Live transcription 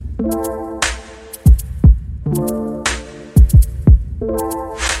All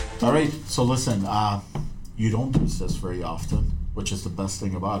right, so listen, you don't do this very often, which is the best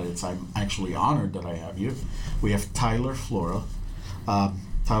thing about it. I'm actually honored that I have you. We have Tyler Flora.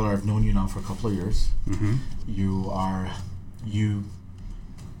 Tyler, I've known you now for a couple of years. Mm-hmm.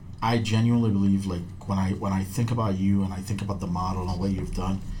 I genuinely believe, like, when I think about you and I think about the model and what you've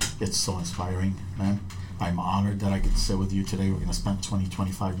done, it's so inspiring, man. I'm honored that I get to sit with you today. We're going to spend 20,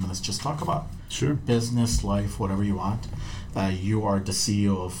 25 minutes just talk about business, life, whatever you want. You are the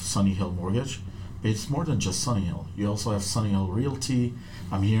CEO of SunnyHill Mortgage. It's more than just SunnyHill. You also have SunnyHill Realty.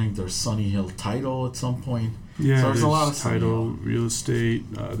 I'm hearing there's SunnyHill Title at some point. Yeah, so there's a lot of title, real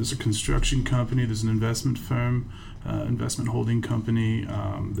estate. There's a construction company. There's an investment firm, investment holding company.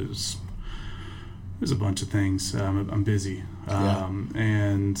 There's a bunch of things. I'm busy,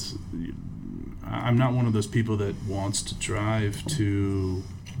 and I'm not one of those people that wants to drive to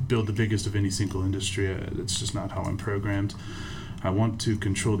build the biggest of any single industry. It's just not how I'm programmed. I want to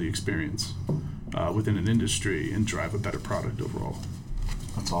control the experience within an industry and drive a better product overall.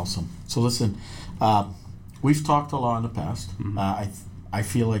 That's awesome. So listen, we've talked a lot in the past. Mm-hmm. I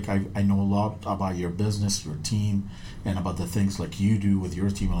feel like I know a lot about your business, your team, and about the things like you do with your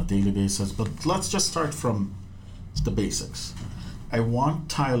team on a daily basis. But let's just start from the basics. I want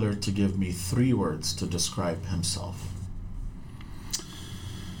Tyler to give me 3 words to describe himself.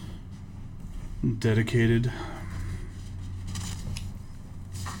 Dedicated,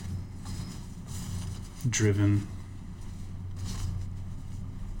 driven,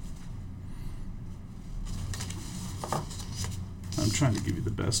 I'm trying to give you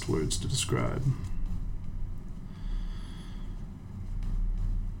the best words to describe.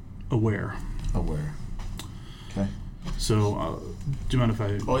 Aware. Okay. So, do you mind if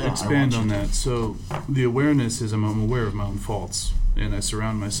I I expand want on you that? to. So, the awareness is I'm aware of my own faults, and I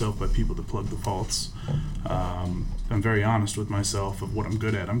surround myself by people to plug the faults. I'm very honest with myself of what I'm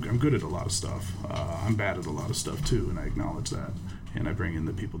good at. I'm good at a lot of stuff. I'm bad at a lot of stuff too, and I acknowledge that. And I bring in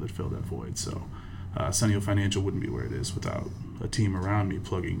the people that fill that void. So, SunnyHill Financial wouldn't be where it is without a team around me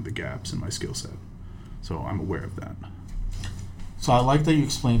plugging the gaps in my skill set. So, I'm aware of that. So I like that you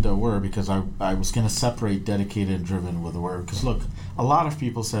explained the word, because I was going to separate dedicated and driven with the word. Because look, a lot of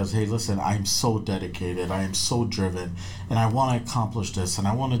people says, hey, listen, I'm so dedicated, I am so driven, and I want to accomplish this, and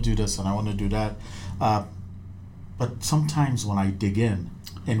I want to do this, and I want to do that. But sometimes when I dig in,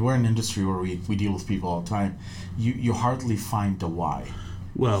 and we're in an industry where we deal with people all the time, you hardly find the why.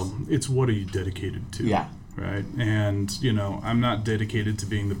 Well, it's what are you dedicated to? Yeah. Right? And, I'm not dedicated to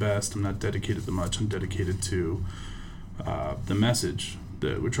being the best. I'm not dedicated to much. I'm dedicated to the message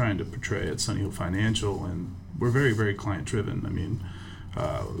that we're trying to portray at SunnyHill Financial, and we're very, very client-driven. I mean,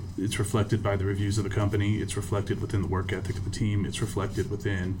 it's reflected by the reviews of the company. It's reflected within the work ethic of the team. It's reflected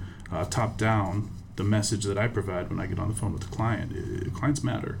within top-down, the message that I provide when I get on the phone with the client. Clients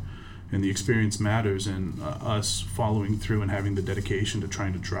matter, and the experience matters, and us following through and having the dedication to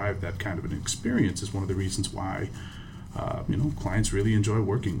trying to drive that kind of an experience is one of the reasons why clients really enjoy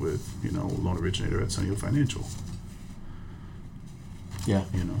working with a loan originator at SunnyHill Financial. Yeah.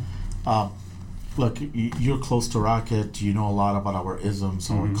 Look, you're close to Rocket. You know a lot about our isms,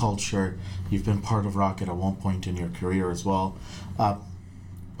 our culture. You've been part of Rocket at one point in your career as well. But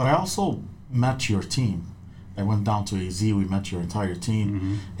I also met your team. I went down to AZ. We met your entire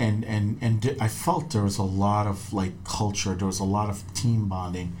team, and I felt there was a lot of culture. There was a lot of team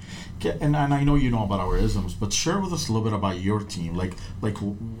bonding, and I know you know about our isms, but share with us a little bit about your team.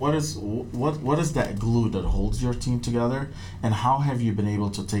 What is that glue that holds your team together, and how have you been able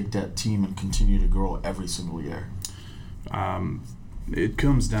to take that team and continue to grow every single year? It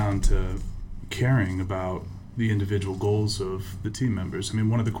comes down to caring about the individual goals of the team members. I mean,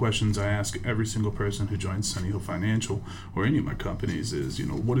 one of the questions I ask every single person who joins SunnyHill Financial or any of my companies is,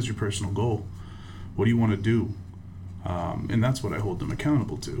 what is your personal goal? What do you want to do? And that's what I hold them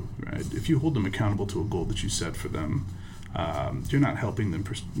accountable to, right? If you hold them accountable to a goal that you set for them, you're not helping them,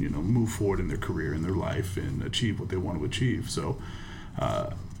 move forward in their career, in their life, and achieve what they want to achieve. So,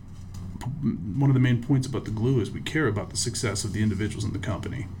 one of the main points about the glue is we care about the success of the individuals in the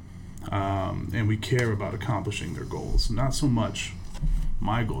company. And we care about accomplishing their goals, not so much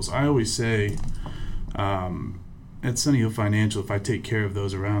my goals. I always say at SunnyHill Financial, if I take care of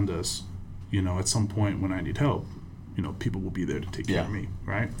those around us, at some point when I need help, people will be there to take care of me,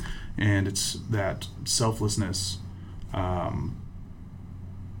 right? And it's that selflessness that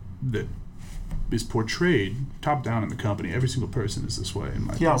is portrayed top down in the company. Every single person is this way. In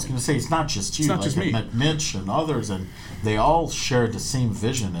my I was going to say, it's not just you. It's not just me. I met Mitch and others, and they all share the same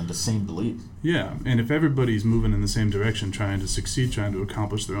vision and the same beliefs. Yeah, and if everybody's moving in the same direction, trying to succeed, trying to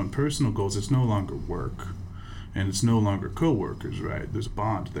accomplish their own personal goals, it's no longer work, and it's no longer co-workers, right? There's a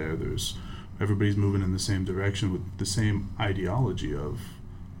bond there. Everybody's moving in the same direction with the same ideology of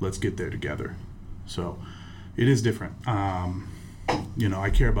let's get there together. So it is different. I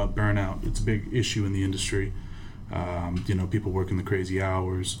care about burnout. It's a big issue in the industry. People working the crazy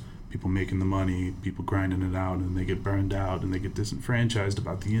hours, people making the money, people grinding it out, and they get burned out and they get disenfranchised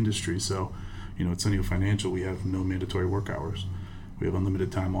about the industry. So, at SunnyHill Financial, we have no mandatory work hours. We have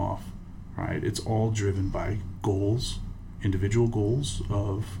unlimited time off, right? It's all driven by goals, individual goals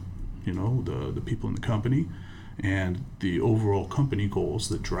of, the people in the company and the overall company goals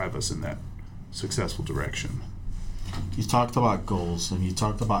that drive us in that successful direction. You talked about goals, and you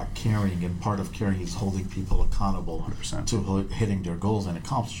talked about caring, and part of caring is holding people accountable 100%. to hitting their goals and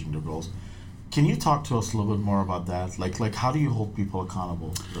accomplishing their goals. Can you talk to us a little bit more about that? Like how do you hold people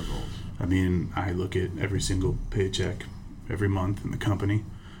accountable to their goals? I mean, I look at every single paycheck every month in the company.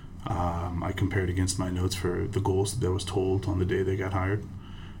 I compare it against my notes for the goals that I was told on the day they got hired.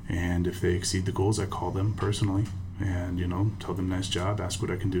 And if they exceed the goals, I call them personally and, tell them nice job, ask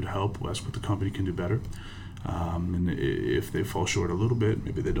what I can do to help, ask what the company can do better. And if they fall short a little bit,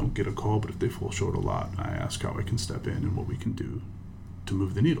 maybe they don't get a call, but if they fall short a lot, I ask how I can step in and what we can do to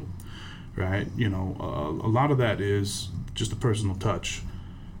move the needle, right? A lot of that is just a personal touch.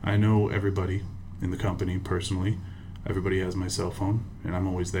 I know everybody in the company personally. Everybody has my cell phone, and I'm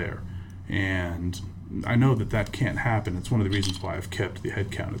always there. And I know that can't happen. It's one of the reasons why I've kept the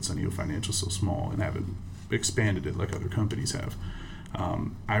headcount at SunnyHill Financial so small and haven't expanded it like other companies have.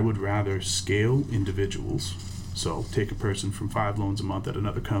 I would rather scale individuals, so take a person from 5 loans a month at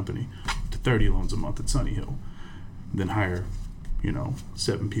another company to 30 loans a month at SunnyHill, than hire,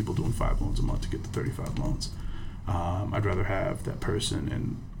 7 people doing 5 loans a month to get to 35 loans. I'd rather have that person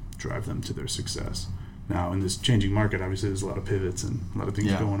and drive them to their success. Now, in this changing market, obviously there's a lot of pivots and a lot of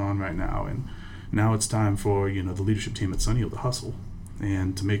things going on right now, and now it's time for the leadership team at SunnyHill to hustle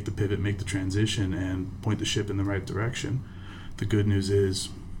and to make the pivot, make the transition, and point the ship in the right direction. The good news is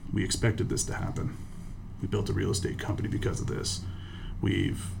we expected this to happen. We built a real estate company because of this.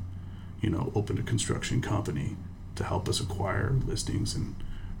 We've, opened a construction company to help us acquire listings and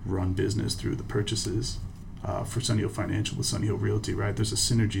run business through the purchases for SunnyHill Financial with SunnyHill Realty, right? There's a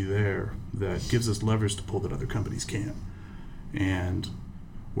synergy there that gives us levers to pull that other companies can't. And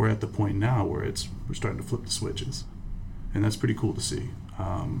we're at the point now where we're starting to flip the switches. And that's pretty cool to see.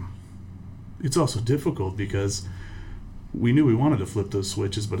 It's also difficult because we knew we wanted to flip those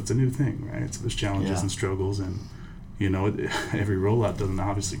switches, but it's a new thing, right? So there's challenges and struggles, and every rollout doesn't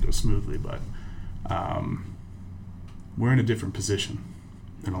obviously go smoothly, but we're in a different position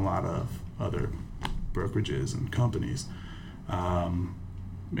than a lot of other brokerages and companies,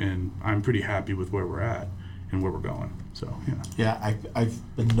 and I'm pretty happy with where we're at and where we're going. So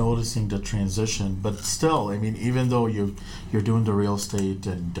I've been noticing the transition, but still, I mean, even though you're doing the real estate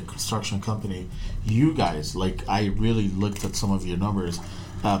and the construction company, you guys, I really looked at some of your numbers.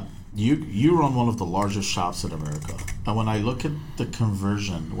 You run one of the largest shops in America, and when I look at the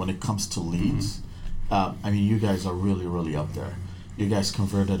conversion when it comes to leads, you guys are really, really up there. You guys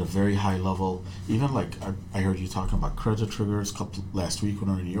convert at a very high level. Even I heard you talking about credit triggers last week when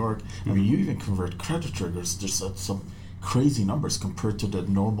we were in New York. I mean, you even convert credit triggers. There's some crazy numbers compared to the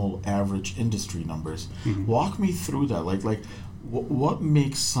normal average industry numbers. Walk me through that. What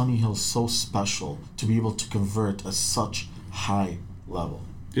makes SunnyHill so special to be able to convert at such high level?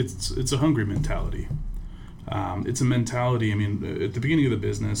 It's a hungry mentality. It's a mentality. I mean, at the beginning of the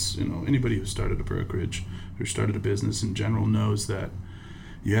business, anybody who started a brokerage or started a business in general knows that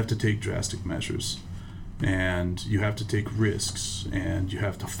you have to take drastic measures, and you have to take risks, and you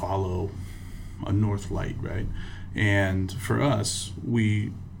have to follow a north light, right? And for us,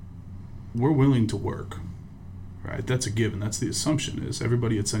 we're willing to work, right? That's a given. That's the assumption, is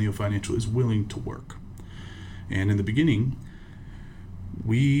everybody at SunnyHill Financial is willing to work. And in the beginning,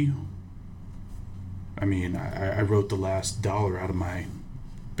 I wrote the last dollar out of my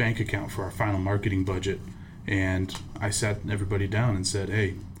bank account for our final marketing budget, and I sat everybody down and said,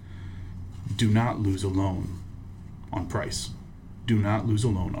 hey, do not lose a loan on price. Do not lose a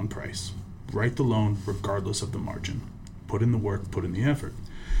loan on price. Write the loan regardless of the margin. Put in the work, put in the effort.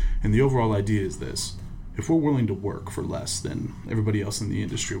 And the overall idea is this: if we're willing to work for less than everybody else in the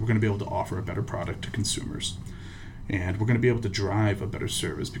industry, we're going to be able to offer a better product to consumers. And we're going to be able to drive a better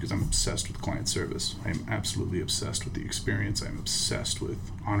service because I'm obsessed with client service. I am absolutely obsessed with the experience. I'm obsessed with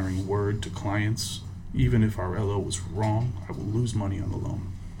honoring word to clients. Even if our LO was wrong, I will lose money on the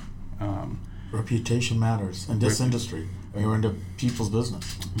loan. Reputation matters in this industry. You're into people's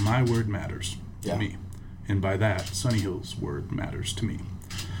business. My word matters Yeah. to me. And by that, SunnyHill's word matters to me.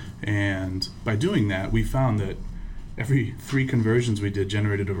 And by doing that, we found that every 3 conversions we did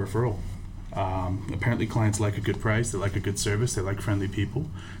generated a referral. Apparently clients like a good price, they like a good service, they like friendly people,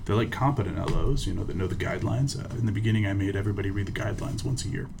 they like competent LOs, that know the guidelines. In the beginning, I made everybody read the guidelines once a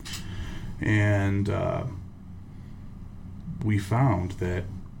year. And we found that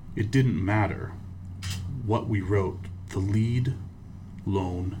it didn't matter what we wrote the lead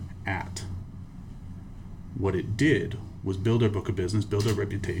loan at. What it did was build our book of business, build our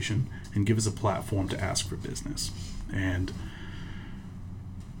reputation, and give us a platform to ask for business. And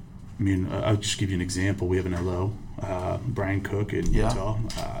I'll just give you an example. We have an LO, Brian Cook in Utah.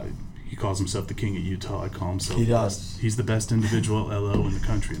 He calls himself the king of Utah. I call himself. He does. He's the best individual LO in the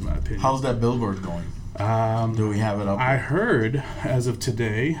country, in my opinion. How's that billboard going? Do we have it up? I heard, as of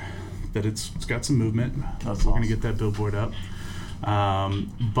today, that it's got some movement. That's We're going to awesome. get that billboard up.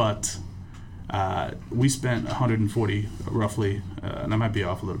 But we spent $140 roughly, and I might be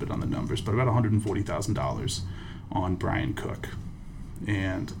off a little bit on the numbers, but about $140,000 on Brian Cook.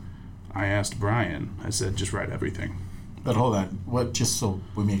 And I asked Brian, I said, just write everything. But hold on, just so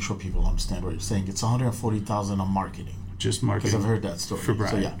we make sure people understand what you're saying, it's $140,000 on marketing. Just marketing. Because I've heard that story. For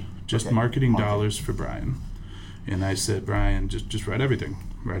Brian. So, yeah. Just Okay. marketing dollars for Brian. And I said, Brian, just write everything.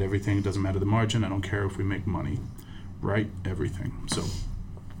 Write everything. It doesn't matter the margin. I don't care if we make money. Write everything. So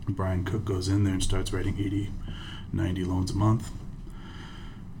Brian Cook goes in there and starts writing 80, 90 loans a month,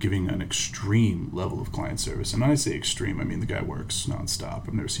 giving an extreme level of client service. And when I say extreme, I mean the guy works nonstop.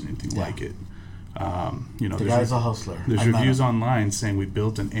 I've never seen anything like it. The guy's a hustler. There's reviews online saying we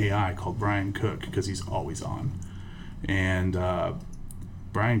built an AI called Brian Cook because he's always on. And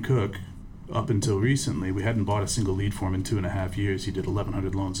Brian Cook, up until recently, we hadn't bought a single lead for him in 2.5 years. He did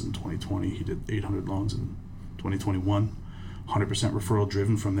 1,100 loans in 2020. He did 800 loans in 2021. 100% referral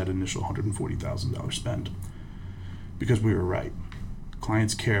driven from that initial $140,000 spend. Because we were right.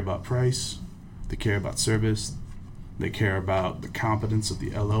 Clients care about price, they care about service, they care about the competence of the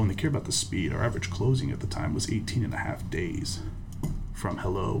LO, and they care about the speed. Our average closing at the time was 18.5 days from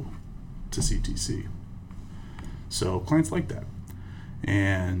hello to CTC. So clients like that.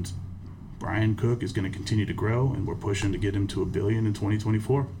 And Brian Cook is going to continue to grow, and we're pushing to get him to $1 billion in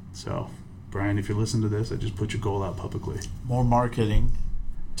 2024. So, Brian, if you're listening to this, I just put your goal out publicly. More marketing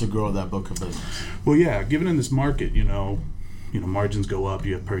to grow that book of business. Well, yeah, given in this market, margins go up,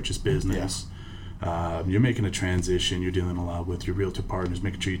 you have purchase business, you're making a transition, you're dealing a lot with your realtor partners,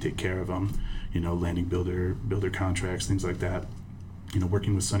 making sure you take care of them, landing builder contracts, things like that.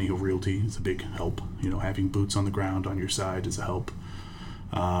 Working with SunnyHill Realty is a big help. Having boots on the ground on your side is a help.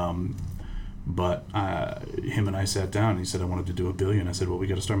 But him and I sat down and he said, I wanted to do $1 billion. I said, well, we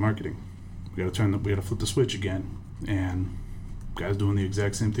got to start marketing. We got to flip the switch again. And guys doing the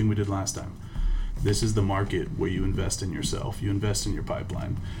exact same thing we did last time. This is the market where you invest in yourself. You invest in your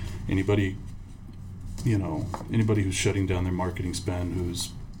pipeline. Anybody who's shutting down their marketing spend,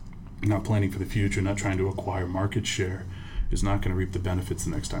 who's not planning for the future, not trying to acquire market share, is not going to reap the benefits the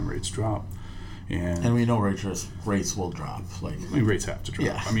next time rates drop. And we know rates will drop. Rates have to drop.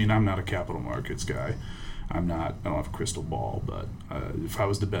 Yeah. I'm not a capital markets guy. I don't have a crystal ball, but if I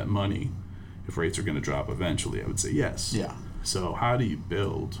was to bet money, if rates are going to drop eventually, I would say yes. Yeah. So how do you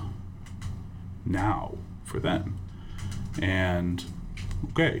build now for then? And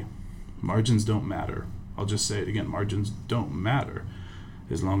okay, margins don't matter. I'll just say it again, margins don't matter.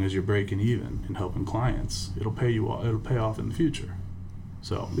 As long as you're breaking even and helping clients, it'll pay off in the future.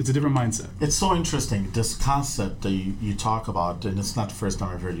 So it's a different mindset. It's so interesting, this concept that you talk about, and it's not the first time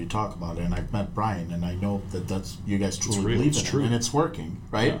I've heard you talk about it, and I've met Brian, and I know that's you guys truly believe in it, and it's working,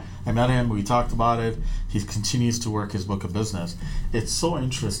 right? Yeah. I met him, we talked about it, he continues to work his book of business. It's so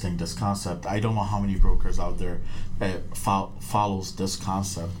interesting, this concept. I don't know how many brokers out there follows this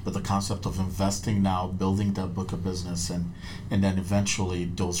concept, but the concept of investing now, building that book of business, and then eventually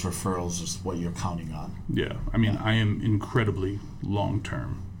those referrals is what you're counting on. Yeah, I am incredibly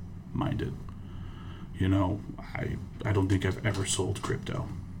long-term minded. I don't think I've ever sold crypto,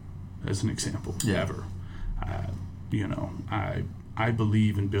 as an example, ever. I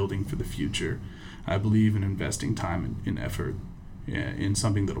believe in building for the future. I believe in investing time and effort in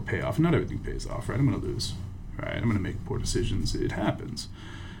something that'll pay off. Not everything pays off, right? I'm going to lose, right? I'm going to make poor decisions. It happens.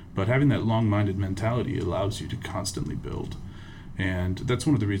 But having that long-minded mentality allows you to constantly build. And that's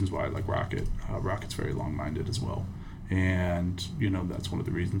one of the reasons why I like Rocket. Rocket's very long-minded as well. And, that's one of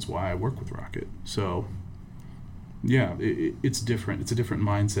the reasons why I work with Rocket. So, yeah, it's different. It's a different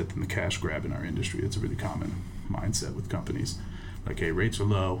mindset than the cash grab in our industry. It's a really common mindset with companies. Like, hey, rates are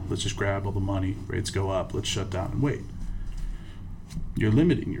low. Let's just grab all the money. Rates go up. Let's shut down and wait. You're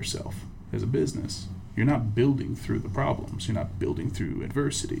limiting yourself as a business. You're not building through the problems. You're not building through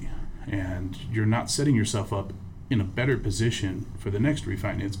adversity. And you're not setting yourself up in a better position for the next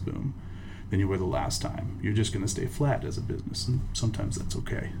refinance boom than you were the last time. You're just going to stay flat as a business. And sometimes that's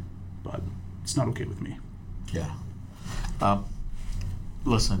okay. But it's not okay with me. Yeah.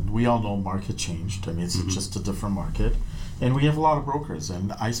 Listen, we all know market changed. I mean, it's just a different market. And we have a lot of brokers.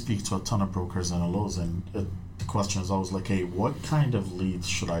 And I speak to a ton of brokers and LOs. And the question is always like, hey, what kind of leads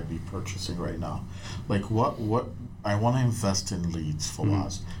should I be purchasing right now? Like, what I want to invest in leads,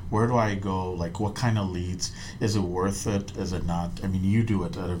 Fawaz. Where do I go? Like, what kind of leads? Is it worth it? Is it not? I mean, you do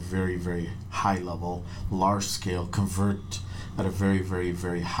it at a very, very high level, large scale, convert at a very, very,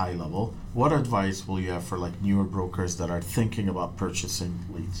 very high level. What advice will you have for like newer brokers that are thinking about purchasing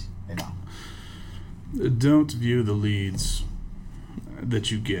leads right now? Don't view the leads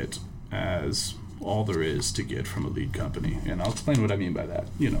that you get as all there is to get from a lead company, and I'll explain what I mean by that.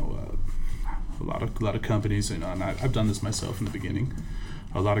 A lot of companies, and I've done this myself in the beginning.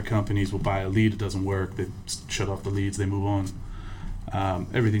 A lot of companies will buy a lead, it doesn't work, they shut off the leads, they move on.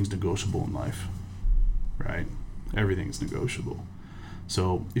 Everything's negotiable in life, right? Everything's negotiable.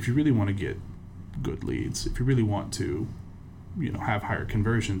 So if you really want to get good leads, if you really want to, have higher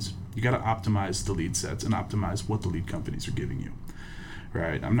conversions, you got to optimize the lead sets and optimize what the lead companies are giving you,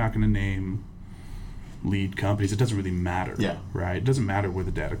 right? I'm not going to name lead companies. It doesn't really matter, right? It doesn't matter where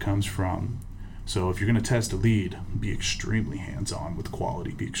the data comes from. So if you're going to test a lead, be extremely hands-on with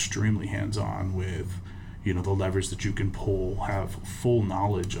quality, be extremely hands-on with, the levers that you can pull, have full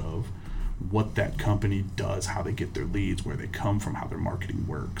knowledge of what that company does, how they get their leads, where they come from, how their marketing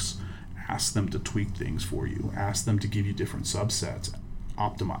works. Ask them to tweak things for you. Ask them to give you different subsets.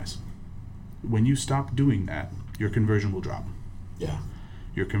 Optimize. When you stop doing that, your conversion will drop. Yeah.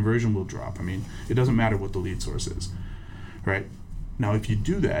 Your conversion will drop. I mean, it doesn't matter what the lead source is, right? Now, if you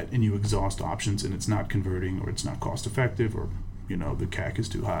do that and you exhaust options and it's not converting or it's not cost effective or, the CAC is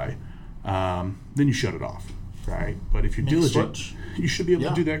too high, then you shut it off, right? But if you're diligent, you should be able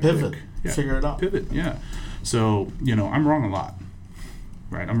to do that pivot, quick. Yeah. Figure it out. Pivot, yeah. So, I'm wrong a lot,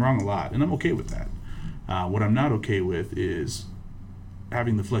 right? I'm wrong a lot, and I'm okay with that. What I'm not okay with is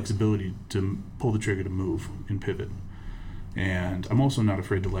having the flexibility to pull the trigger to move and pivot. And I'm also not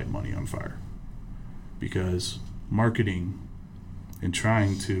afraid to light money on fire, because marketing and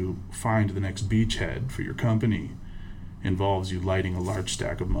trying to find the next beachhead for your company involves you lighting a large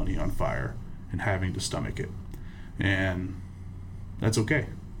stack of money on fire and having to stomach it. And that's okay.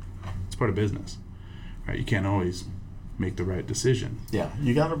 It's part of business, right? You can't always make the right decision. Yeah,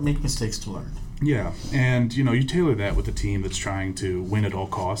 you got to make mistakes to learn. Yeah, and you tailor that with a team that's trying to win at all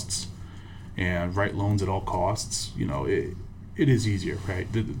costs and write loans at all costs. It is easier, right?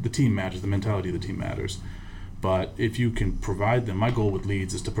 The team matters, the mentality of the team matters. But if you can provide them, my goal with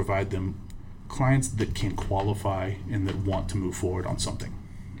leads is to provide them clients that can qualify and that want to move forward on something,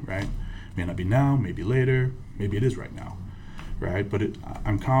 right? May not be now, maybe later, maybe it is right now, right? But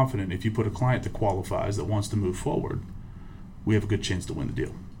I'm confident if you put a client that qualifies, that wants to move forward, we have a good chance to win the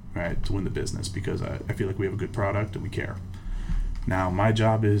deal, right? To win the business, because I feel like we have a good product and we care. Now, my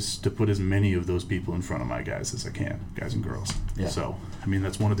job is to put as many of those people in front of my guys as I can, guys and girls. Yeah. So,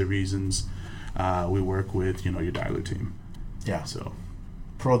 that's one of the reasons we work with, your dialer team. Yeah. So,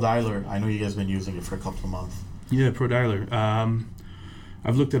 Pro Dialer, I know you guys have been using it for a couple of months. Yeah, Pro Dialer.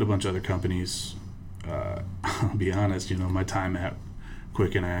 I've looked at a bunch of other companies. I'll be honest, my time at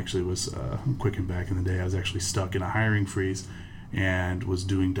Quicken, I actually was, Quicken back in the day, I was actually stuck in a hiring freeze and was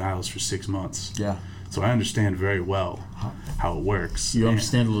doing dials for 6 months. Yeah. So I understand very well how it works. You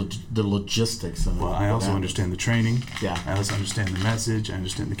understand the logistics. Well, I also understand the training. Yeah. I also understand the message. I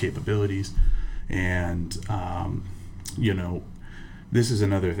understand the capabilities. And, this is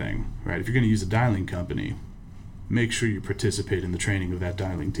another thing, right? If you're going to use a dialing company, make sure you participate in the training of that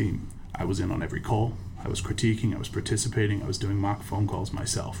dialing team. I was in on every call. I was critiquing. I was participating. I was doing mock phone calls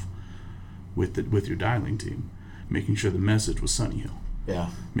myself with your dialing team, making sure the message was SunnyHill.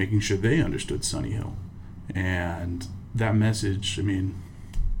 Yeah. Making sure they understood SunnyHill. And that message,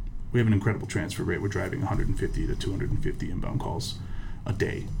 we have an incredible transfer rate. We're driving 150 to 250 inbound calls a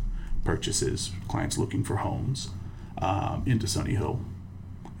day, purchases, clients looking for homes into SunnyHill.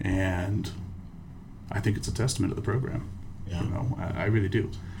 And I think it's a testament to the program. Yeah. I really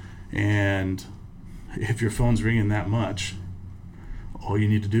do. And if your phone's ringing that much, all you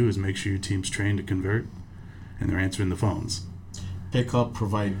need to do is make sure your team's trained to convert and they're answering the phones. Pick up,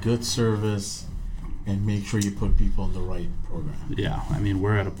 provide good service, and make sure you put people in the right program. Yeah, I mean,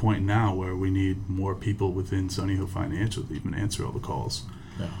 we're at a point now where we need more people within SunnyHill Financial to even answer all the calls.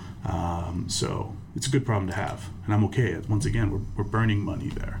 Yeah. So it's a good problem to have, and I'm okay. Once again, we're burning money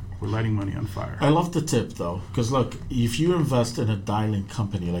there. We're lighting money on fire. I love the tip though, because look, if you invest in a dialing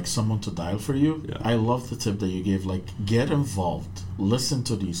company, like someone to dial for you, Yeah. I love the tip that you gave. Like, get involved, listen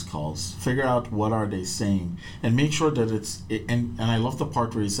to these calls, figure out what are they saying, and make sure that and I love the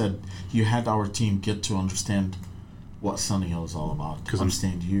part where you said you had our team get to understand what SunnyHill is all about, to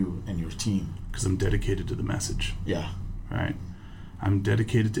understand you and your team. Because I'm dedicated to the message. Yeah. Right. I'm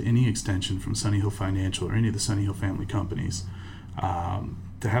dedicated to any extension from SunnyHill Financial or any of the SunnyHill family companies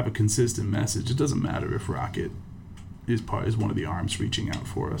to have a consistent message. It doesn't matter if Rocket is one of the arms reaching out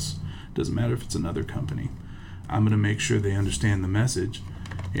for us. It doesn't matter if it's another company. I'm going to make sure they understand the message,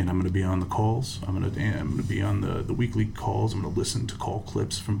 and I'm going to be on the calls. I'm going to be on the weekly calls. I'm going to listen to call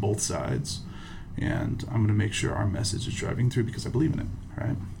clips from both sides, and I'm going to make sure our message is driving through because I believe in it.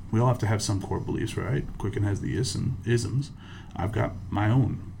 Right? We all have to have some core beliefs, right? Quicken has the isms. I've got my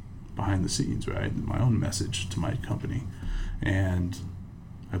own behind the scenes, right? My own message to my company. And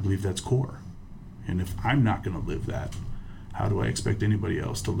I believe that's core. And if I'm not going to live that, how do I expect anybody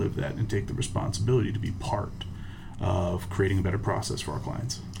else to live that and take the responsibility to be part of creating a better process for our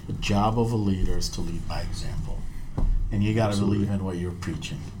clients? The job of a leader is to lead by example. And you got to believe in what you're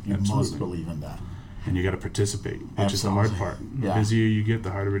preaching. You must believe in that. And you got to participate, which is the hard part. The busier you get,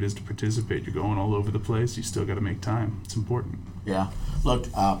 the harder it is to participate. You're going all over the place. You still got to make time. It's important. Yeah. Look,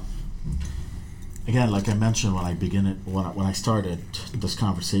 again, like I mentioned when I started this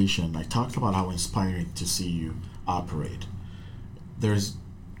conversation, I talked about how inspiring to see you operate.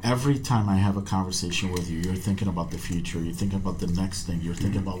 Every time I have a conversation with you, you're thinking about the future. You're thinking about the next thing. You're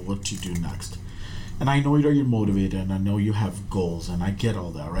thinking about what to do next. And I know that you're motivated, and I know you have goals, and I get all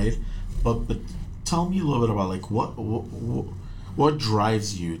that, right? But tell me a little bit about like what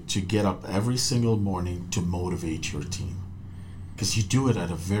drives you to get up every single morning to motivate your team? Because you do it at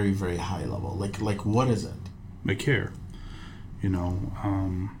a very, very high level. Like what is it? I care. I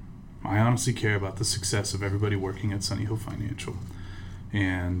honestly care about the success of everybody working at SunnyHill Financial.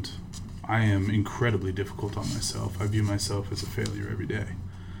 And I am incredibly difficult on myself. I view myself as a failure every day.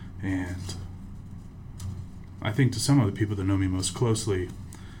 And I think to some of the people that know me most closely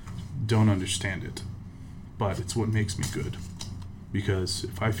don't understand it. But it's what makes me good. Because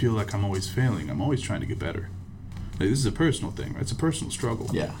if I feel like I'm always failing, I'm always trying to get better. Like, this is a personal thing, right? It's a personal struggle.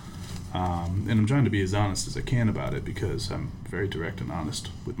 Yeah. And I'm trying to be as honest as I can about it because I'm very direct and honest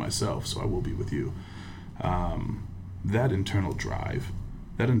with myself, so I will be with you. That internal drive,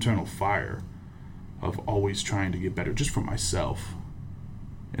 that internal fire of always trying to get better just for myself,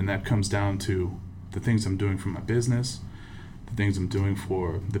 and that comes down to the things I'm doing for my business, the things I'm doing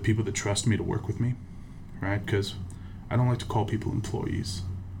for the people that trust me to work with me, right? Because I don't like to call people employees,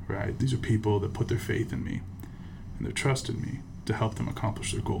 right? These are people that put their faith in me and their trust in me to help them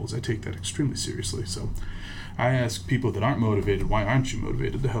accomplish their goals. I take that extremely seriously. So I ask people that aren't motivated, why aren't you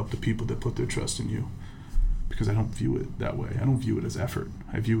motivated, to help the people that put their trust in you? Because I don't view it that way. I don't view it as effort.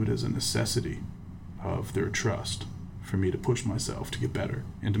 I view it as a necessity of their trust for me to push myself to get better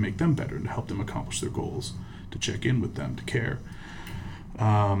and to make them better and to help them accomplish their goals, to check in with them, to care.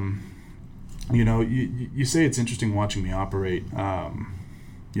 You say it's interesting watching me operate.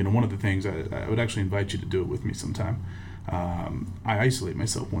 One of the things I would actually invite you to do it with me sometime. I isolate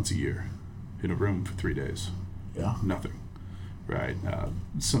myself once a year in a room for 3 days. Yeah. Nothing. Right.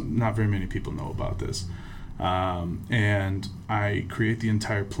 Not very many people know about this. And I create the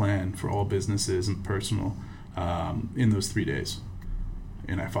entire plan for all businesses and personal in those 3 days,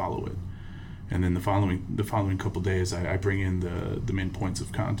 and I follow it. And then the following couple days, I bring in the main points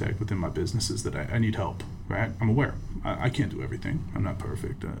of contact within my businesses that I need help. Right? I'm aware I can't do everything. I'm not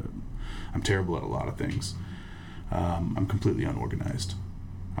perfect. I'm terrible at a lot of things. I'm completely unorganized.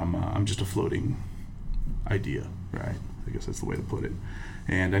 I'm just a floating idea. Right? I guess that's the way to put it.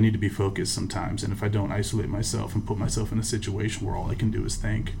 And I need to be focused sometimes. And if I don't isolate myself and put myself in a situation where all I can do is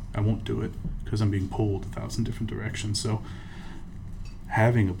think, I won't do it because I'm being pulled 1,000 different directions. So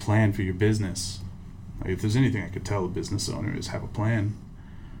having a plan for your business, like if there's anything I could tell a business owner, is have a plan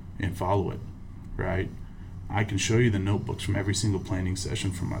and follow it, right? I can show you the notebooks from every single planning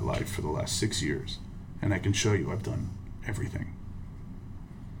session from my life for the last 6 years, and I can show you I've done everything.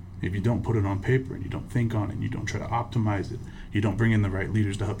 If you don't put it on paper and you don't think on it and you don't try to optimize it, you don't bring in the right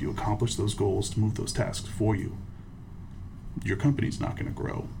leaders to help you accomplish those goals, to move those tasks for you, your company's not going to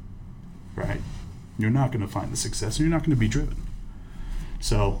grow, right? You're not going to find the success, and you're not going to be driven.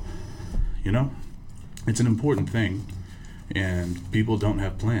 So, it's an important thing, and people don't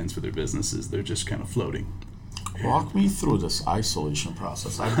have plans for their businesses. They're just kind of floating. Walk me through this isolation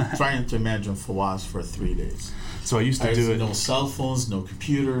process. I'm trying to imagine Fawaz for 3 days. So I used to do it. No cell phones, no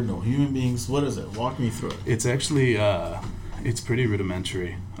computer, no human beings. What is it? Walk me through it. It's actually, it's pretty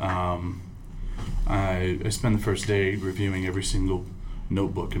rudimentary. I spend the first day reviewing every single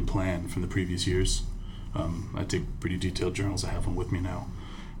notebook and plan from the previous years. I take pretty detailed journals. I have them with me now.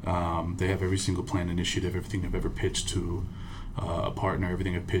 They have every single plan, initiative, everything I've ever pitched to a partner,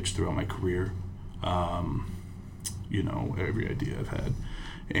 everything I've pitched throughout my career. Every idea I've had.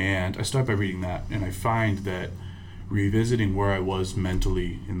 And I start by reading that, and I find that revisiting where I was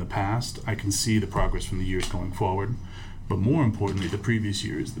mentally in the past, I can see the progress from the years going forward. But more importantly, the previous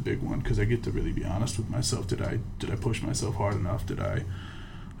year is the big one, because I get to really be honest with myself. Did I push myself hard enough? Did I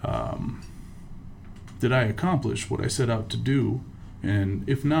accomplish what I set out to do? And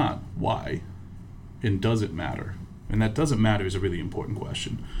if not, why? And does it matter? And that doesn't matter is a really important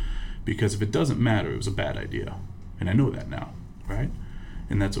question, because if it doesn't matter, it was a bad idea. And I know that now, right?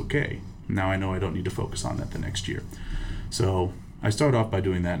 And that's okay. Now I know I don't need to focus on that the next year. So I start off by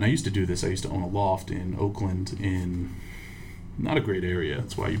doing that. And I used to do this. I used to own a loft in Oakland, in not a great area.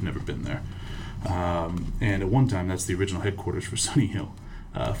 That's why you've never been there. And at one time, that's the original headquarters for SunnyHill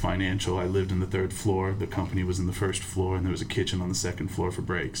Financial. I lived in the 3rd floor. The company was in the 1st floor, and there was a kitchen on the 2nd floor for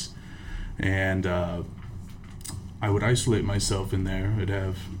breaks. And I would isolate myself in there. I'd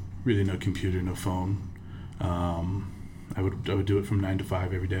have really no computer, no phone. I would do it from 9 to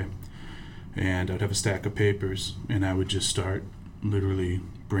 5 every day. And I'd have a stack of papers, and I would just start literally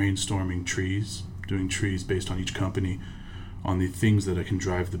brainstorming trees, doing trees based on each company, on the things that I can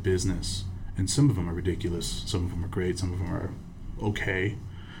drive the business. And some of them are ridiculous, some of them are great, some of them are okay.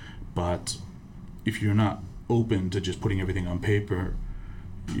 But if you're not open to just putting everything on paper,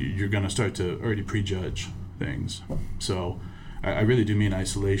 you're going to start to already prejudge things. So I really do mean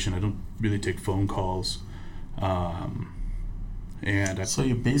isolation. I don't really take phone calls. So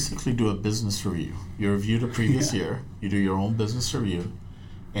you basically do a business review. You review the previous year, you do your own business review,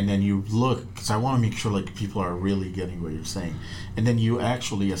 and then you look, because I want to make sure like people are really getting what you're saying, and then you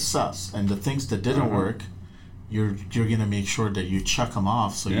actually assess, and the things that didn't work, you're gonna make sure that you check them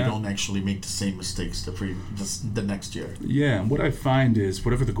off, so you don't actually make the same mistakes the next year. Yeah, and what I find is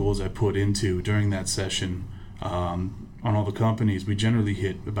whatever the goals I put into during that session, on all the companies, we generally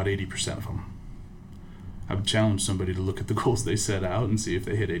hit about 80% of them. I would challenge somebody to look at the goals they set out and see if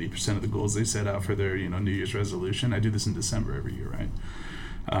they hit 80% of the goals they set out for their New Year's resolution. I do this in December every year, right?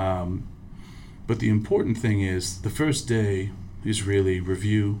 But the important thing is the first day is really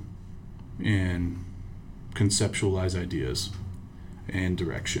review and conceptualize ideas and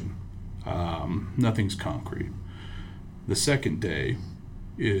direction. Nothing's concrete. The second day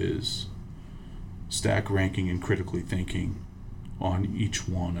is stack ranking and critically thinking on each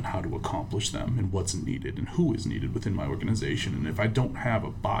one and how to accomplish them and what's needed and who is needed within my organization. And if I don't have a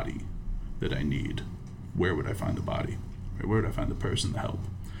body that I need, where would I find the body? Where would I find the person to help?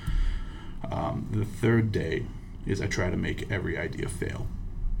 The third day is I try to make every idea fail.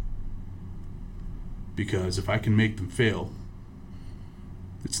 Because if I can make them fail,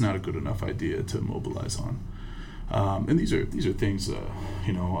 it's not a good enough idea to mobilize on. And these are things,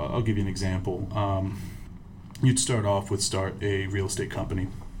 I'll give you an example. You'd start off with start a real estate company.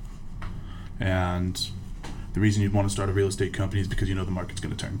 And the reason you'd want to start a real estate company is because the market's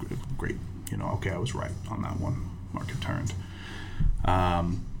going to turn great. Okay, I was right on that one. Market turned.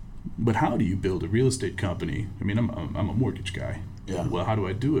 But how do you build a real estate company? I mean, I'm a mortgage guy. Yeah. Well, how do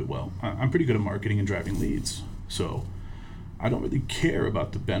I do it? Well, I'm pretty good at marketing and driving leads. So I don't really care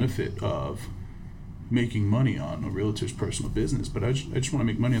about the benefit of making money on a realtor's personal business, but I just want to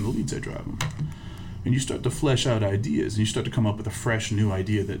make money on the leads I drive them. And you start to flesh out ideas, and you start to come up with a fresh new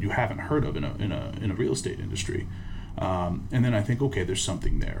idea that you haven't heard of in a real estate industry. And then I think, okay, there's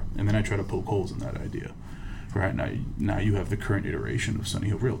something there. And then I try to poke holes in that idea. Right, now you have the current iteration of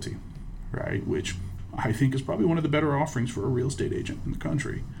SunnyHill Realty, right, which I think is probably one of the better offerings for a real estate agent in the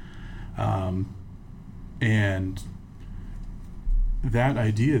country. And that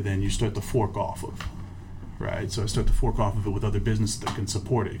idea then you start to fork off of, right? So I start to fork off of it with other businesses that can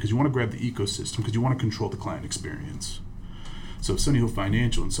support it, because you want to grab the ecosystem, because you want to control the client experience. So if SunnyHill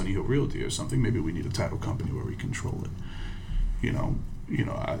Financial and SunnyHill Realty or something, maybe we need a title company where we control it.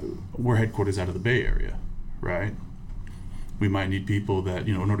 We're headquarters out of the Bay Area, right? We might need people that,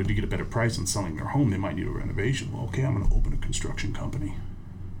 in order to get a better price on selling their home, they might need a renovation. Well, okay, I'm going to open a construction company,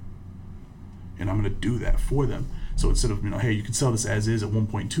 and I'm going to do that for them. So instead of, hey, you can sell this as is at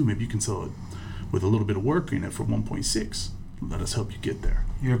 1.2, maybe you can sell it with a little bit of work in it for 1.6. let us help you get there.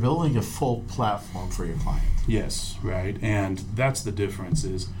 You're building a full platform for your client. Yes, right. And that's the difference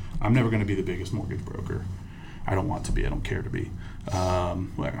is I'm never going to be the biggest mortgage broker. I don't want to be. I don't care to be. Well,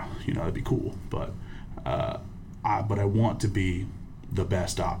 that'd be cool. But I want to be the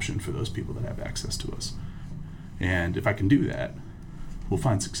best option for those people that have access to us. And if I can do that, we'll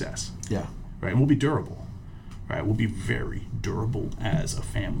find success. Yeah. Right. And we'll be durable. Right. We'll be very durable as a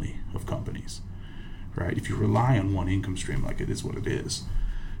family of companies. Right. If you rely on one income stream, like it is what it is,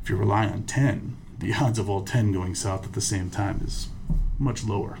 if you rely on 10, the odds of all 10 going south at the same time is much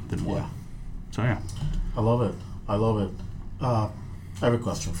lower than one. Yeah. So yeah. I love it. I have a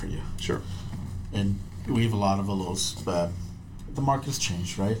question for you. Sure. And we have a lot of those, but the market's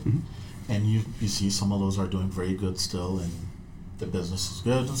changed, right? Mm-hmm. And you see some of those are doing very good still, and the business is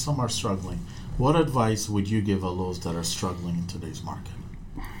good, and some are struggling. What advice would you give a those that are struggling in today's market?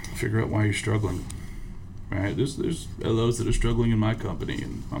 Figure out why you're struggling. Right? There's LOs that are struggling in my company,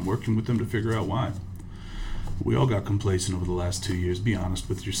 and I'm working with them to figure out why. We all got complacent over the last 2 years. Be honest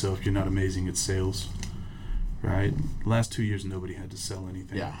with yourself. You're not amazing at sales. Right? The last 2 years, nobody had to sell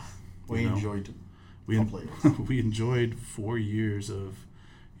anything. Yeah. We enjoyed it. We enjoyed 4 years of,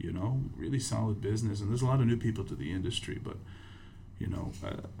 really solid business. And there's a lot of new people to the industry. But,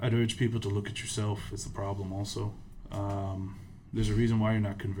 I'd urge people to look at yourself as the problem also. There's a reason why you're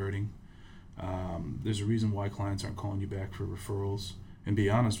not converting. There's a reason why clients aren't calling you back for referrals. And be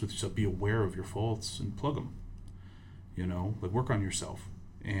honest with yourself. Be aware of your faults and plug them. Work on yourself.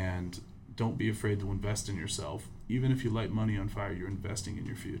 And don't be afraid to invest in yourself. Even if you light money on fire, you're investing in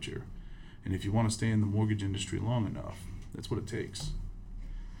your future. And if you want to stay in the mortgage industry long enough, that's what it takes.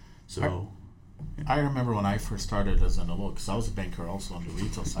 So, I remember when I first started as an LO, because I was a banker also on the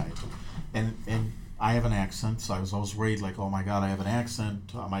retail side, and I have an accent, so I was always worried, like, oh my God, I have an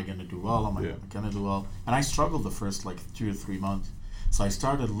accent. Am I going to do well? Am I going to do well? And I struggled the first 2 or 3 months. So I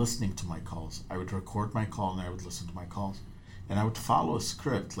started listening to my calls. I would record my call and I would listen to my calls. And I would follow a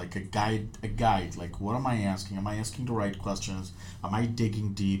script, like a guide, like what am I asking? Am I asking the right questions? Am I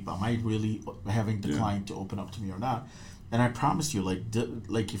digging deep? Am I really having the client to open up to me or not? And I promise you,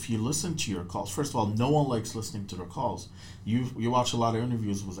 like if you listen to your calls, first of all, no one likes listening to their calls. You watch a lot of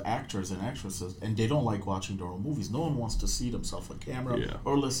interviews with actors and actresses, and they don't like watching their own movies. No one wants to see themselves on camera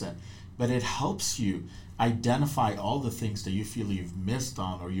or listen. But it helps you identify all the things that you feel you've missed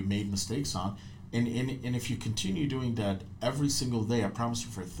on or you made mistakes on. And if you continue doing that every single day, I promise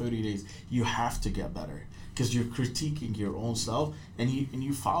you for 30 days, you have to get better. Because you're critiquing your own self, and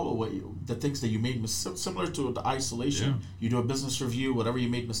you follow the things that you made similar to the isolation. Yeah. You do a business review, whatever you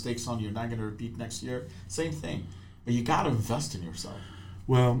made mistakes on, you're not going to repeat next year. Same thing, but you got to invest in yourself.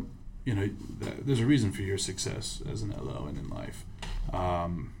 Well, there's a reason for your success as an LO and in life.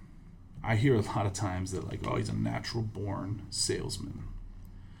 I hear a lot of times that he's a natural born salesman.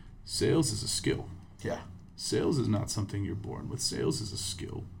 Sales is a skill. Yeah. Sales is not something you're born with. Sales is a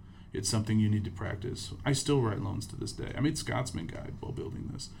skill. It's something you need to practice. I still write loans to this day. I made Scotsman Guide while building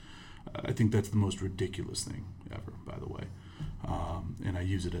this. I think that's the most ridiculous thing ever, by the way. And I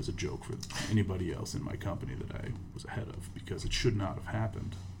use it as a joke for anybody else in my company that I was ahead of, because it should not have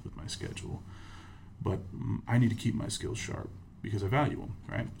happened with my schedule. But I need to keep my skills sharp because I value them,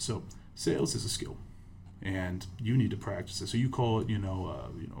 right? So sales is a skill, and you need to practice it. So you call it,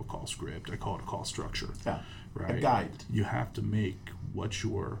 a call script. I call it a call structure. Yeah, right? A guide. You have to make what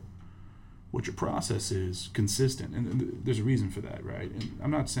your process is consistent, and there's a reason for that, right? And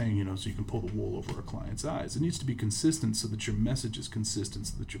I'm not saying, so you can pull the wool over a client's eyes. It needs to be consistent so that your message is consistent,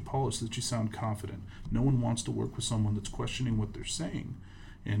 so that you're polished, so that you sound confident. No one wants to work with someone that's questioning what they're saying.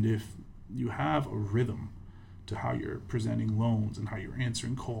 And if you have a rhythm to how you're presenting loans and how you're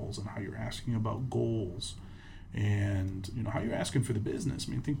answering calls and how you're asking about goals and, how you're asking for the business.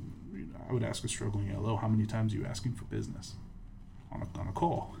 I would ask a struggling LO, how many times are you asking for business on a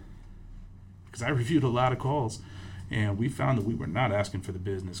call? Because I reviewed a lot of calls, and we found that we were not asking for the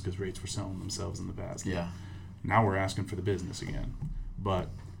business because rates were selling themselves in the past. Yeah. Now we're asking for the business again. But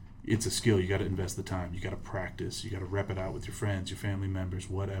it's a skill. You got to invest the time. You got to practice. You got to rep it out with your friends, your family members,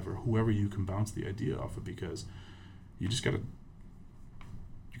 whatever, whoever you can bounce the idea off of, because you just got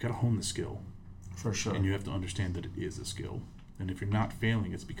to hone the skill. For sure. And you have to understand that it is a skill. And if you're not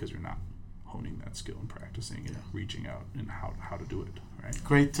failing, it's because you're not honing that skill and practicing and reaching out and how to do it, right?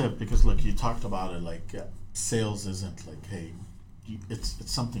 Great tip, because look, you talked about it sales isn't hey, it's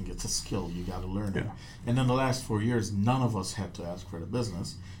something, it's a skill, you got to learn it. And in the last 4 years, none of us had to ask for the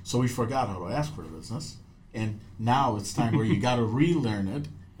business, so we forgot how to ask for the business, and now it's time where you got to relearn it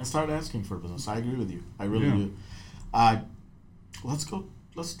and start asking for business. I agree with you, I really do. Let's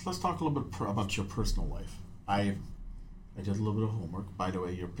talk a little bit about your personal life. I did a little bit of homework. By the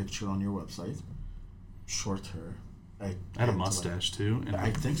way, your picture on your website, short hair. I had a mustache too, and I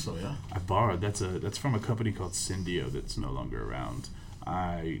think so. Yeah. I borrowed. That's from a company called Syndio that's no longer around.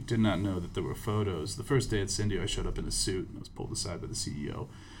 I did not know that there were photos. The first day at Syndio, I showed up in a suit. And I was pulled aside by the CEO.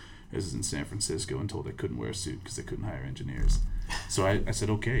 This is in San Francisco, and told I couldn't wear a suit because they couldn't hire engineers. So I said,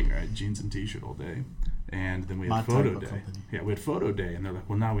 okay, all right, jeans and t-shirt all day. And then we had photo day. Company. Yeah, we had photo day, and they're like,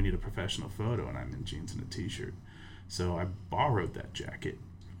 well, now we need a professional photo, and I'm in jeans and a t-shirt. So I borrowed that jacket.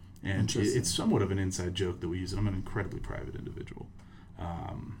 And it's somewhat of an inside joke that we use. I'm an incredibly private individual.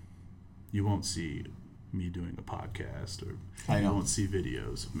 You won't see me doing a podcast, or you won't see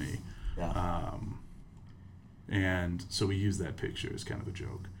videos of me. Yeah. And so we use that picture as kind of a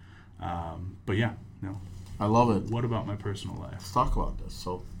joke. But yeah, no. I love it. What about my personal life? Let's talk about this.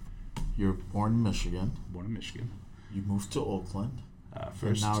 So, you're born in Michigan. Born in Michigan. You moved to Oakland.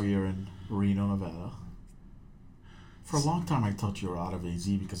 First. And now you're in Reno, Nevada. For a long time, I thought you were out of AZ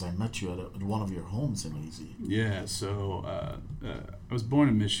because I met you at one of your homes in AZ. Yeah, so I was born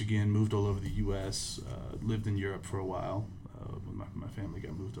in Michigan, moved all over the U.S., lived in Europe for a while. My family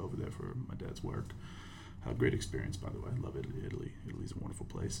got moved over there for my dad's work. Great experience, by the way. I love Italy. Italy's a wonderful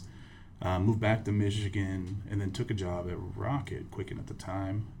place. Moved back to Michigan and then took a job at Rocket, Quicken at the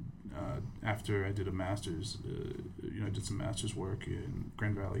time. After I did a master's, I did some master's work in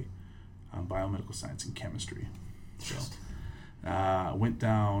Grand Valley, biomedical science and chemistry. So, went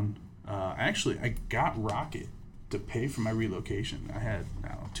down. I got Rocket to pay for my relocation. I had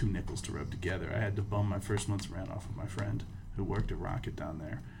 2 nickels to rub together. I had to bum my first month's rent off of my friend who worked at Rocket down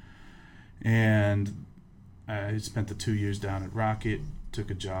there. And I spent the 2 years down at Rocket, took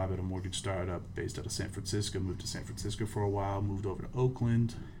a job at a mortgage startup based out of San Francisco, moved to San Francisco for a while, moved over to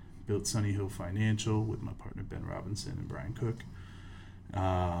Oakland, built SunnyHill Financial with my partner Ben Robinson and Brian Cook.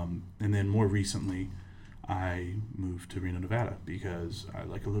 And then more recently, I moved to Reno, Nevada because I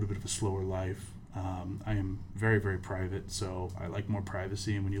like a little bit of a slower life. I am very, very private, so I like more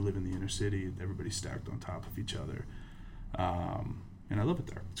privacy. And when you live in the inner city, everybody's stacked on top of each other. And I love it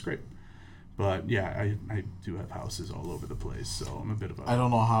there. It's great. But yeah, I do have houses all over the place, so I'm a bit of a... I don't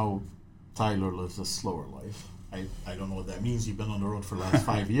know how Tyler lives a slower life. I don't know what that means. You've been on the road for the last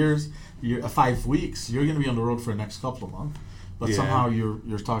 5 years. 5 weeks. You're going to be on the road for the next couple of months. But somehow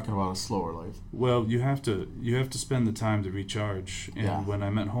you're talking about a slower life. Well, you have to spend the time to recharge. And when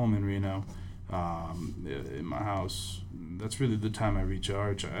I'm at home in Reno, in my house, that's really the time I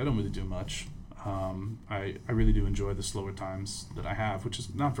recharge. I don't really do much. I really do enjoy the slower times that I have, which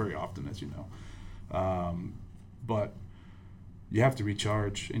is not very often, as you know. But you have to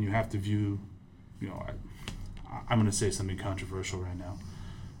recharge, and you have to view, I'm going to say something controversial right now.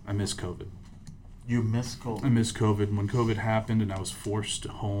 I miss COVID. You miss COVID? I miss COVID. When COVID happened and I was forced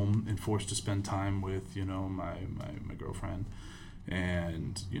home and forced to spend time with, my girlfriend,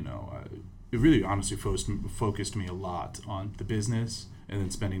 and, it really honestly focused me a lot on the business and then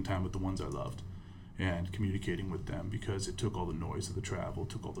spending time with the ones I loved and communicating with them, because it took all the noise of the travel,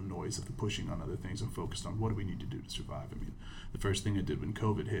 took all the noise of the pushing on other things, and focused on what do we need to do to survive. I mean, the first thing I did when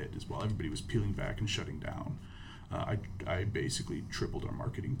COVID hit is while everybody was peeling back and shutting down, I basically tripled our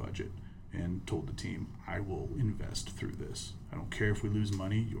marketing budget and told the team, I will invest through this. I don't care if we lose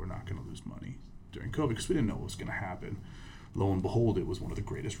money, you're not going to lose money during COVID, because we didn't know what was going to happen. Lo and behold, it was one of the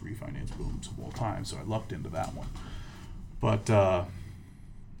greatest refinance booms of all time, so I lucked into that one. But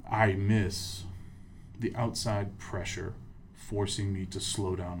I miss the outside pressure forcing me to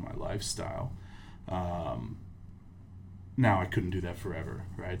slow down my lifestyle. Now, I couldn't do that forever,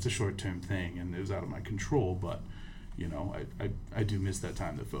 right? It's a short-term thing, and it was out of my control, but I do miss that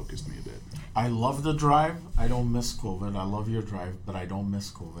time that focused me a bit. I love the drive. I don't miss COVID. I love your drive, but I don't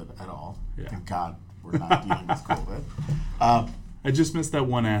miss COVID at all. Yeah. Thank God we're not dealing with COVID. I just miss that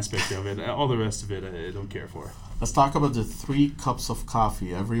one aspect of it. All the rest of it, I don't care for. Let's talk about the 3 cups of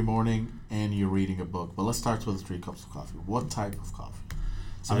coffee every morning, and you're reading a book. But let's start with the 3 cups of coffee. What type of coffee?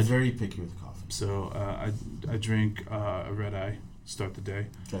 So I'm very picky with coffee. So I drink a red eye, start the day.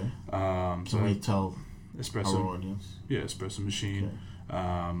 Okay. Can we tell espresso? Our audience? Yeah, espresso machine. Okay.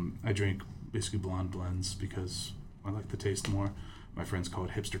 I drink basically blonde blends because I like the taste more. My friends call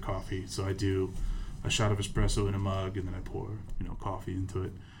it hipster coffee. So I do a shot of espresso in a mug, and then I pour coffee into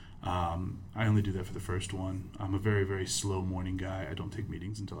it. I only do that for the first one. I'm a very, very slow morning guy. I don't take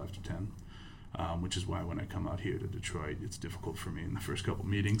meetings until after 10, which is why when I come out here to Detroit, it's difficult for me in the first couple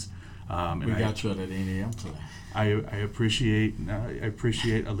meetings. We got you at 8 a.m. today. I appreciate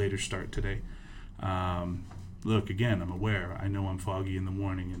a later start today. Look, again, I'm aware. I know I'm foggy in the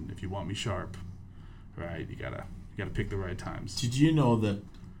morning, and if you want me sharp, right, you gotta pick the right times. Did you know that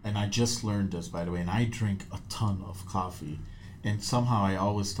and I just learned this, by the way, and I drink a ton of coffee. And somehow I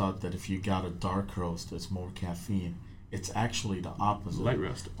always thought that if you got a dark roast, it's more caffeine. It's actually the opposite. Light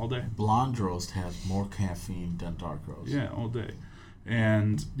roast all day. Blonde roast has more caffeine than dark roast. Yeah, all day.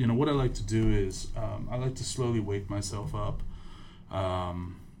 And what I like to do is I like to slowly wake myself up.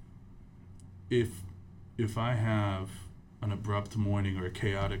 If I have an abrupt morning or a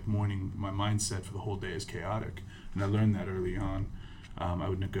chaotic morning, my mindset for the whole day is chaotic, and I learned that early on. I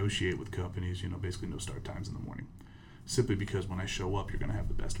would negotiate with companies, basically no start times in the morning, simply because when I show up, you're going to have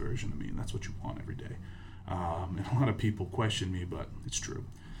the best version of me, and that's what you want every day. And a lot of people question me, but it's true.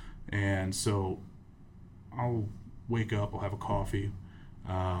 And so I'll wake up, I'll have a coffee,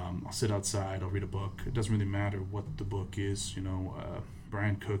 I'll sit outside, I'll read a book. It doesn't really matter what the book is.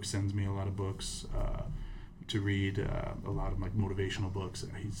 Brian Cook sends me a lot of books to read, a lot of like motivational books.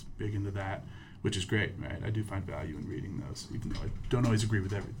 He's big into that, which is great, right? I do find value in reading those, even though I don't always agree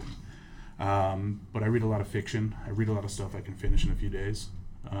with everything. But I read a lot of fiction. I read a lot of stuff I can finish in a few days.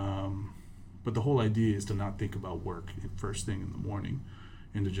 But the whole idea is to not think about work first thing in the morning,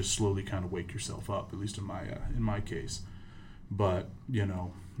 and to just slowly kind of wake yourself up, at least in my case. But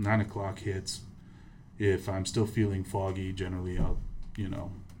 9 o'clock hits. If I'm still feeling foggy, generally I'll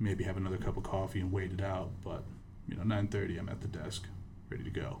maybe have another cup of coffee and wait it out. But 9:30 I'm at the desk, ready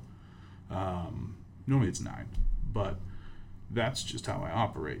to go. Normally it's 9, but that's just how I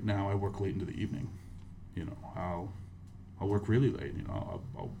operate. Now I work late into the evening. I'll work really late.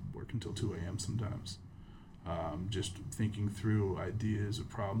 I'll work until 2 a.m. sometimes. Just thinking through ideas or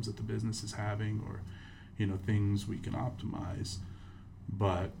problems that the business is having, or things we can optimize.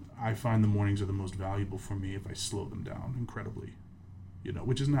 But I find the mornings are the most valuable for me if I slow them down incredibly.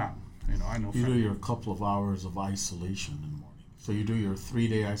 Which is not. I know. You do your couple of hours of isolation in the morning. So you do your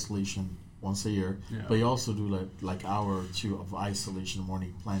 3-day isolation once a year, yeah. But you also do like hour or two of isolation in the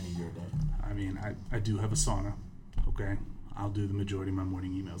morning, planning your day. I mean, I do have a sauna. Okay, I'll do the majority of my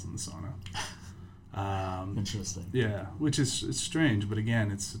morning emails in the sauna. Interesting. Yeah, which is it's strange, but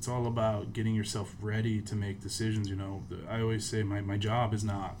again, it's all about getting yourself ready to make decisions. I always say my job is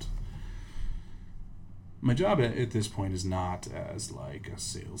not. My job at this point is not as like a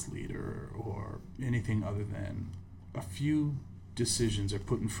sales leader or anything other than a few decisions are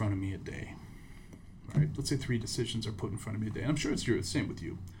put in front of me a day. Right? Let's say 3 decisions are put in front of me a day. And I'm sure it's the same with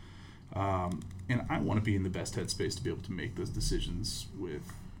you. And I want to be in the best headspace to be able to make those decisions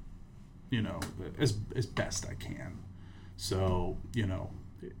with, as best I can. So,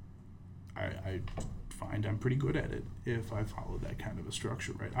 I find I'm pretty good at it if I follow that kind of a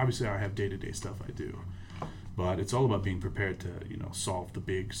structure, right? Obviously, I have day-to-day stuff I do, but it's all about being prepared to, solve the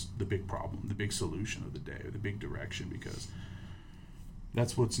big problem, the big solution of the day, or the big direction, because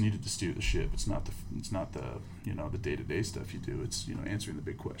that's what's needed to steer the ship. It's not the day-to-day stuff you do. It's answering the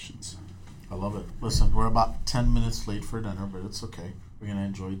big questions. I love it. Listen, we're about 10 minutes late for dinner, but it's okay. We're gonna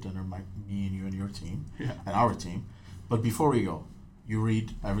enjoy dinner, me and you and your team, yeah, and our team. But before we go, you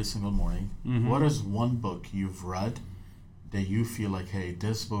read every single morning. Mm-hmm. What is one book you've read that you feel like, hey,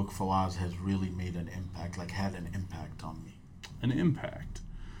 this book, Fawaz, has really made an impact, like had an impact on me? An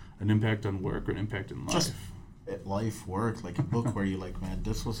impact on work, or an impact in life? Just life, work, like a book where you're like, man,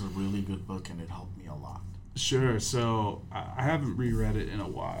 this was a really good book and it helped me a lot. Sure. So I haven't reread it in a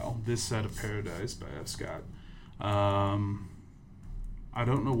while. This Side of Paradise by F. Scott. I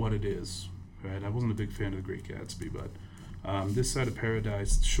don't know what it is. Right? I wasn't a big fan of The Great Gatsby, but This Side of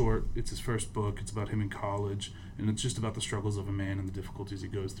Paradise, short. It's his first book. It's about him in college, and it's just about the struggles of a man and the difficulties he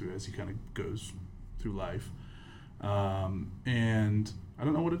goes through as he kind of goes through life. And I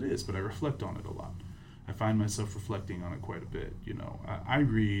don't know what it is, but I reflect on it a lot. I find myself reflecting on it quite a bit. I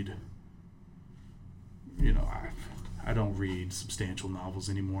read. I don't read substantial novels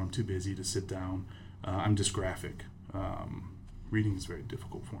anymore. I'm too busy to sit down. I'm dysgraphic. Reading is very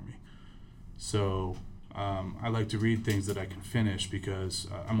difficult for me. So I like to read things that I can finish, because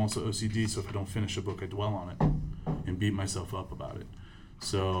I'm also OCD, so if I don't finish a book, I dwell on it and beat myself up about it.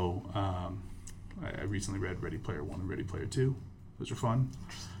 So I recently read Ready Player One and Ready Player Two. Those are fun.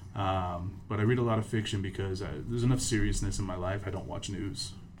 But I read a lot of fiction because there's enough seriousness in my life. I don't watch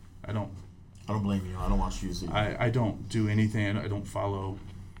news. I don't blame you. I don't watch news either. I don't do anything. I don't follow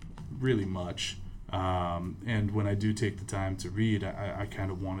really much. And when I do take the time to read, I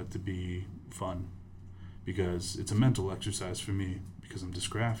kind of want it to be fun, because it's a mental exercise for me, because I'm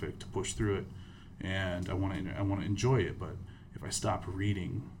dysgraphic, to push through it, and I want to enjoy it. But if I stop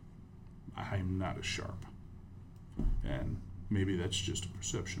reading, I'm not as sharp. And maybe that's just a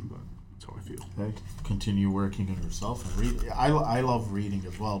perception, but that's how I feel. Okay. Continue working on yourself and read. I love reading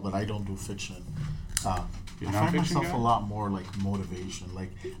as well, but I don't do fiction. You I find nonfiction myself guy? a lot more like motivation. Like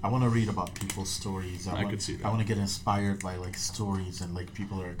I want to read about people's stories. I could see that. I want to get inspired by like stories and like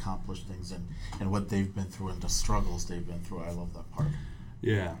people that accomplish things and what they've been through and the struggles they've been through. I love that part.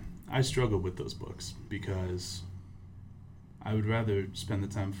 Yeah, I struggle with those books because I would rather spend the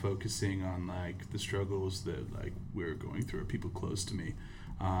time focusing on like the struggles that like we're going through or people close to me.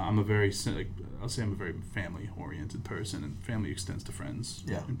 I'm a very I'll say I'm a very family oriented person, and family extends to friends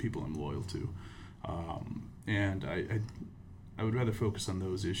and people I'm loyal to. And I would rather focus on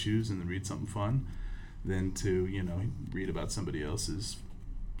those issues and then read something fun than to read about somebody else's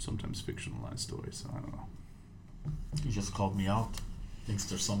sometimes fictionalized story. So I don't know. You just called me out. Thinks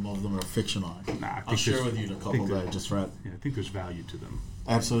there's some of them are fictionalized. Nah, I'll share with you the couple that I just read. Yeah, I think there's value to them.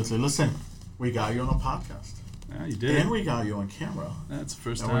 Absolutely. Listen, we got you on a podcast. Yeah, you did. And we got you on camera. That's the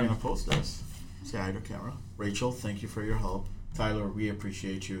first and time. We're going to post this. Say hi to camera. Rachel, thank you for your help. Tyler, we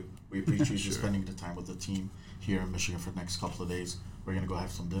appreciate you. We appreciate you spending the time with the team here in Michigan for the next couple of days. We're going to go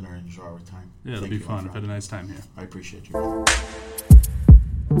have some dinner and enjoy our time. Yeah, it'll be fun. I've had a nice time here. I appreciate you.